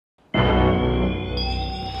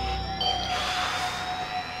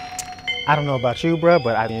I don't know about you, bruh,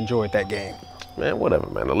 but I enjoyed that game. Man, whatever,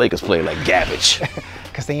 man. The Lakers play like garbage.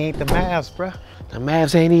 Cause they ain't the Mavs, bruh. The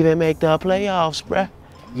Mavs ain't even make the playoffs, bruh.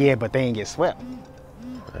 Yeah, but they ain't get swept.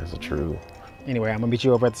 That's true. Anyway, I'm gonna meet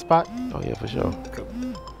you over at the spot. Oh, yeah, for sure. Cool.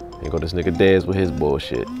 Ain't go this nigga Des with his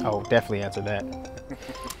bullshit. Oh, definitely answer that.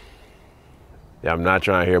 Yeah, I'm not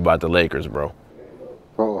trying to hear about the Lakers, bro.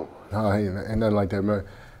 Bro, no, ain't nothing like that, man.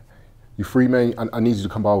 You free, man? I need you to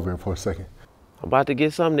come over here for a second. I'm about to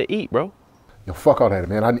get something to eat, bro. Yo, fuck all that,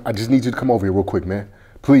 man. I just need you to come over here real quick, man.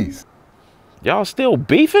 Please. Y'all still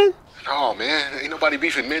beefing? No, man. Ain't nobody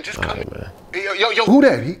beefing, man. Just come. Right, man. Hey, yo, who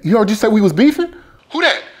that? You heard you say we was beefing? Who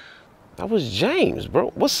that? That was James,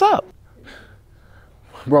 bro. What's up?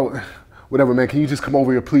 Bro, whatever, man. Can you just come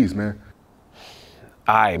over here, please, man?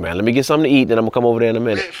 All right, man. Let me get something to eat, then I'm gonna come over there in a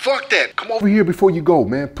minute. Man, fuck that. Come over here before you go,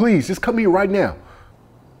 man. Please, just come here right now.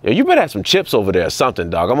 Yo, you better have some chips over there or something,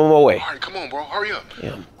 dog. I'm on my way. All right, come on, bro. Hurry up.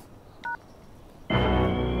 Yeah.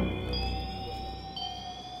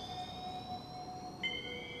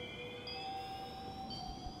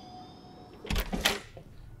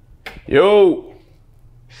 Yo.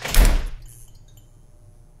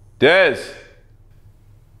 Des.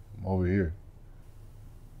 I'm over here.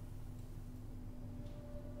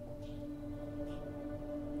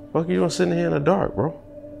 Fuck you doing sitting here in the dark, bro?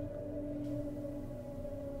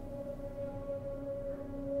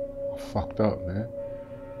 Fucked up, man.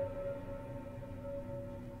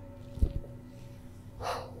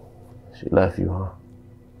 She left you, huh?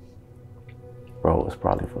 Bro, it's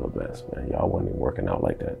probably for the best, man. Y'all wasn't even working out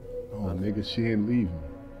like that. Oh, nigga, she ain't leaving.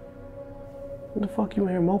 What the fuck you in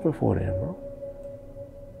here moping for then, bro?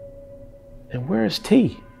 And where's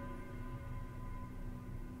T?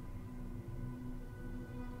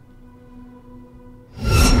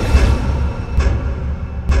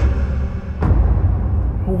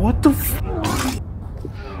 What the f?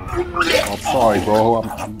 I'm sorry, bro.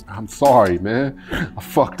 I'm sorry, man. I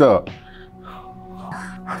fucked up.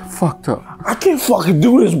 I can't fucking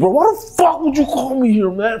do this, bro. Why the fuck would you call me here,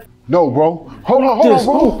 man? No, bro. Hold on,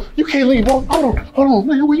 bro. You can't leave, bro. Hold on,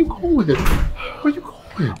 man. Where you going? Where you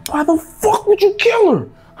going? Why the fuck would you kill her?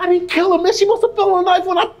 I didn't kill her, man. She must have fell on a knife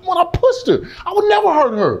when I pushed her. I would never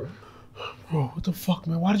hurt her. Bro, what the fuck,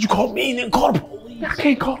 man? Why did you call me and then call the police? I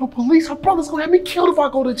can't call the police. Her brother's gonna have me killed if I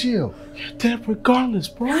go to jail. You're dead regardless,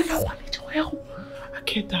 bro. I know. I need your help. I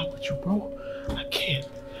can't die with you, bro. I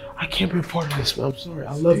can't be a part of this, man. I'm sorry.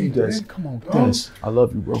 I love you, Des. Man, come on, bro. Des, I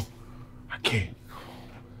love you, bro. I can't.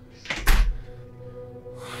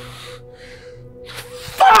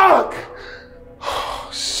 Fuck! Oh,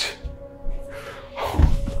 shit.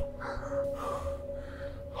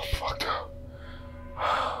 I'm fucked up.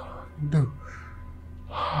 Dude.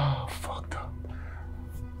 Oh, fucked up.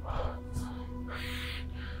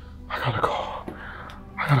 I gotta call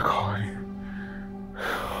you.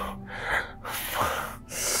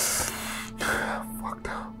 Fucked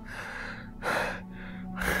up.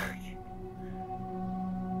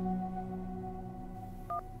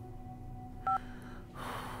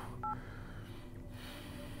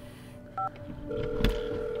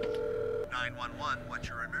 911, what's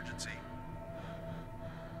your emergency?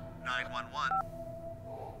 911.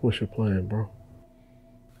 What's your plan, bro?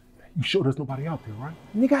 You sure there's nobody out there, right?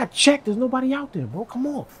 Nigga, I checked. There's nobody out there, bro. Come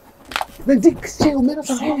on. Man, Dick, chill, man. I'm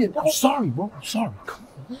sorry, bro. I'm sorry. Come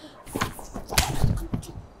on,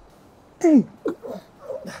 Hey.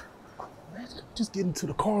 Man, just get into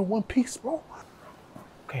the car in one piece, bro.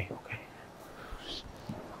 Okay.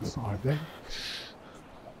 I'm sorry, baby.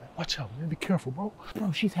 Watch out, man. Be careful, bro.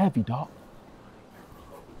 Bro, she's heavy, dog.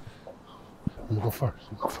 I'm gonna go first.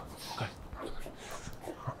 Okay.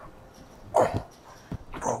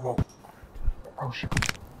 Bro, she...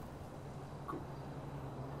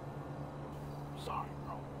 Sorry,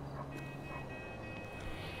 bro.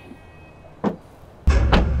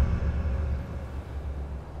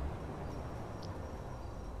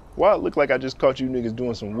 Why it look like I just caught you niggas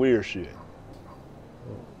doing some weird shit?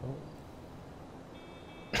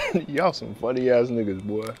 Y'all some funny ass niggas,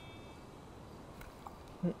 boy.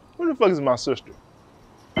 Where the fuck is my sister?